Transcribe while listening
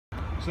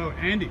So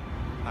Andy,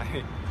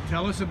 Hi.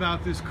 tell us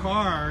about this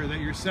car that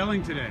you're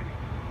selling today.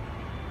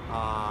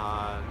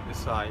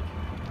 It's like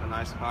a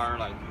nice car,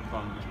 like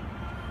from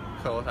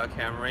Toyota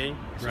Camry,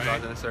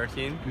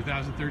 2013.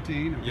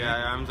 2013? Okay.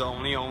 Yeah, I'm the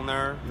only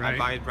owner. Right. I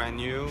buy it brand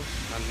new,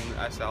 and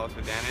I sell it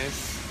to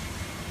Dennis.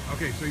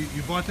 Okay, so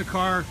you bought the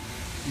car.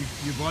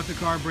 You bought the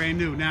car brand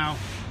new. Now,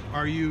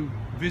 are you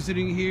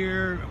visiting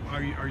here?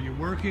 Are you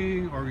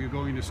working? Or are you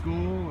going to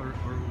school? Or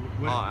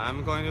what?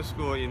 I'm going to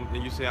school in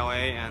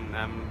UCLA, and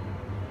I'm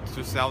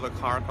to sell the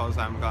car because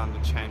I'm going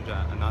to change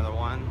another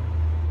one.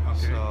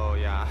 Okay. So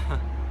yeah.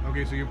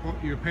 Okay, so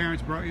your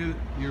parents bought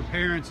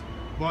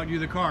you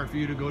the car for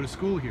you to go to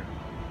school here.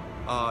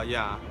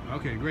 Yeah.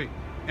 Okay, great.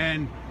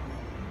 And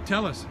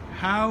tell us,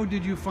 how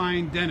did you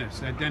find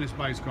Dennis at Dennis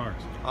Buys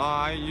Cars?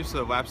 I use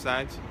the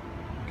website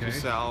Okay. to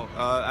sell.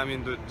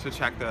 To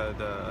check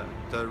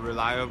the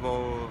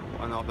reliable,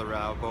 one of the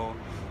reliable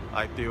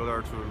like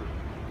dealer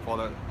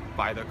to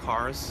buy the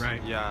cars.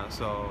 Right. Yeah.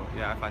 So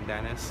yeah, I found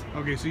Dennis.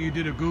 Okay, so you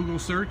did a Google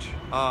search.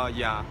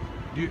 Yeah.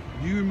 Do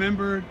you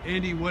remember,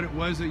 Andy, what it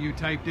was that you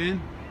typed in?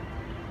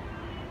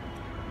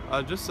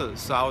 Just to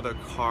sell the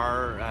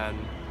car, and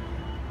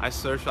I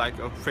searched like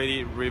a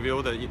pretty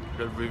review, the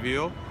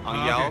review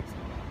on Yelp.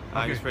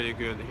 Okay. It's pretty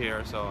good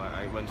here, so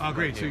I went to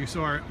Great. So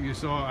here. you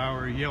saw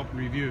our Yelp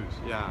reviews.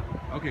 Yeah.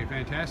 Okay,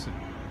 fantastic.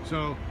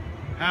 So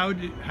how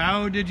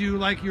did you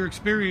like your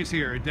experience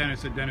here at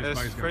Dennis Buys It's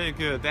Cars? pretty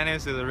good.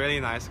 Dennis is a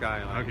really nice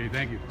guy. Like, Okay,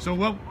 thank you. So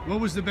what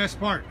was the best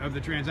part of the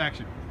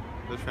transaction?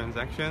 the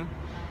transaction,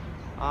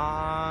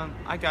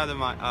 I got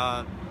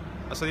my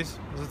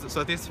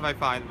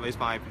satisfied with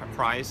my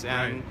price,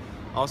 and Right.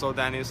 also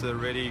Dennis is a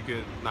really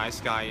good, nice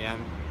guy, and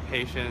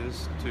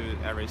patience to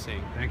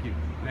everything. Thank you.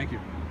 Thank you.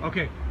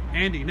 Okay,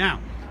 Andy, now,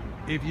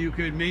 if you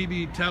could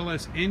maybe tell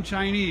us in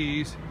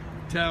Chinese,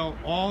 tell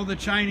all the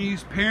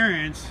Chinese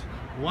parents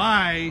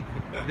why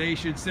they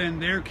should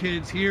send their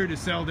kids here to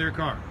sell their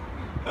car.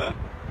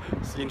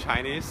 In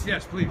Chinese?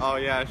 Yes, please. Oh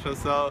yeah,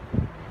 so.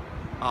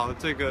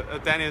 这个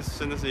Dennis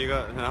真的是一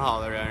个很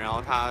好的人，然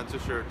后他就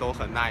是都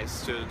很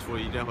nice， 就是处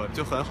理任何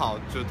就很好，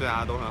就对大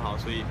家都很好，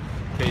所以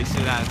可以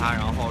信赖他。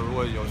然后如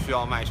果有需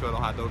要卖车的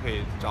话，都可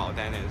以找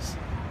Dennis。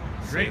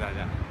谢谢大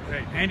家。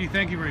Great. Andy,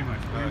 thank you very much.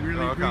 We really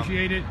You're welcome.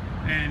 appreciate it.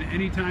 And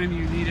anytime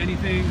you need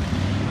anything,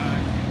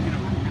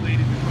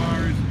 related to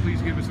cars,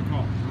 please give us a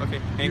call.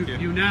 Okay, thank you.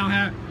 You now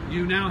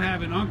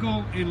have an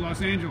uncle in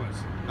Los Angeles.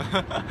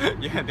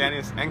 Yeah,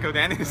 Dennis, Uncle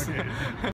Dennis. Okay.